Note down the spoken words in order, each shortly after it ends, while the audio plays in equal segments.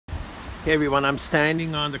Hey everyone, I'm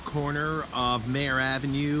standing on the corner of Mayor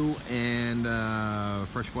Avenue and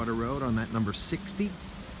Freshwater Road on that number 60.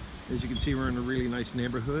 As you can see, we're in a really nice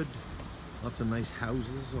neighborhood. Lots of nice houses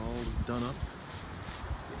all done up.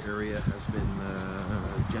 The area has been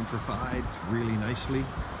gentrified really nicely.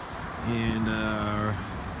 And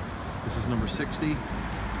this is number 60.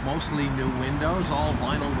 Mostly new windows, all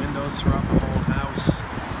vinyl windows throughout the whole house.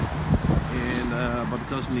 And but it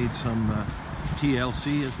does need some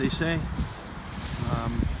TLC, as they say.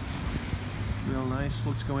 Real nice.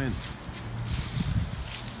 Let's go in.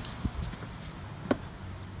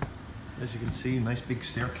 As you can see, nice big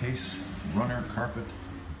staircase, runner, carpet.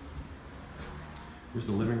 Here's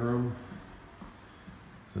the living room.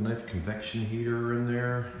 There's a nice convection heater in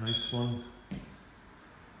there. Nice one.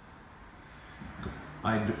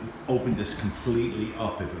 I'd open this completely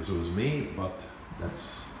up if it was me, but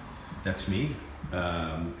that's me.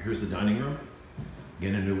 Here's the dining room.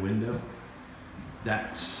 Again, a new window.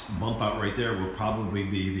 That bump out right there will probably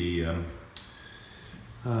be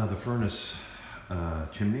the furnace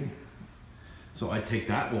chimney. So I take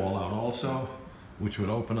that wall out also, which would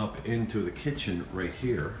open up into the kitchen right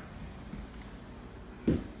here.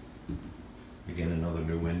 Again, another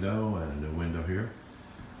new window and a new window here.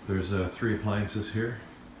 There's 3 appliances here: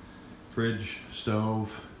 fridge,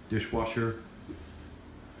 stove, dishwasher.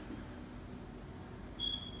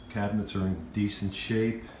 Cabinets are in decent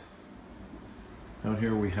shape. Out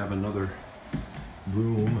here we have another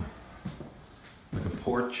room, like a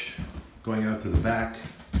porch going out to the back.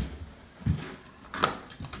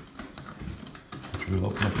 We'll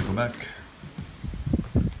open up and go back.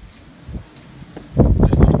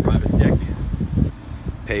 There's a little private deck.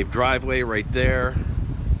 Paved driveway right there.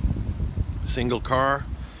 Single car.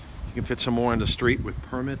 You can fit some more on the street with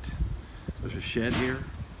permit. There's a shed here.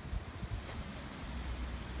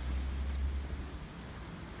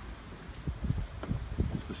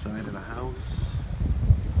 The side of the house.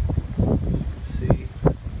 You can see.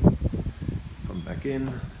 Come back in.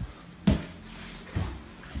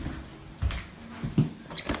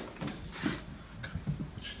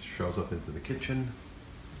 Which shows up into the kitchen.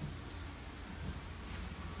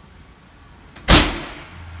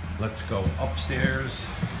 Let's go upstairs.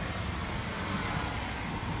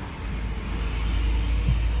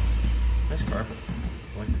 Nice carpet.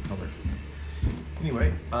 I like the color.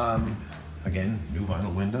 Anyway, again, new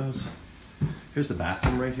vinyl windows. Here's the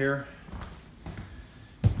bathroom right here.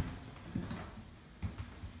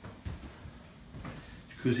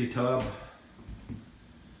 Jacuzzi tub.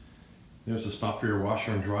 There's a spot for your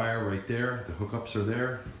washer and dryer right there. The hookups are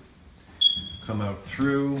there. Come out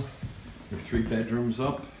through. Your 3 bedrooms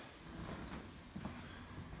up.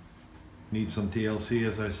 Need some TLC,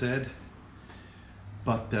 as I said.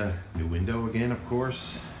 But new window again, of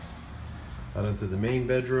course. Out into the main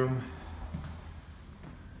bedroom.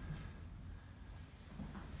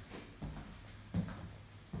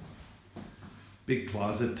 Big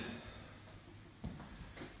closet.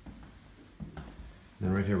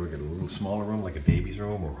 Then right here we got a little smaller room, like a baby's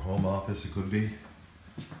room or home office it could be.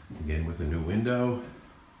 Again with a new window.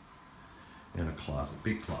 And a closet,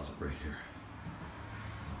 big closet right here.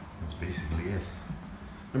 That's basically it.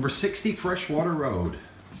 Number 60 Freshwater Road.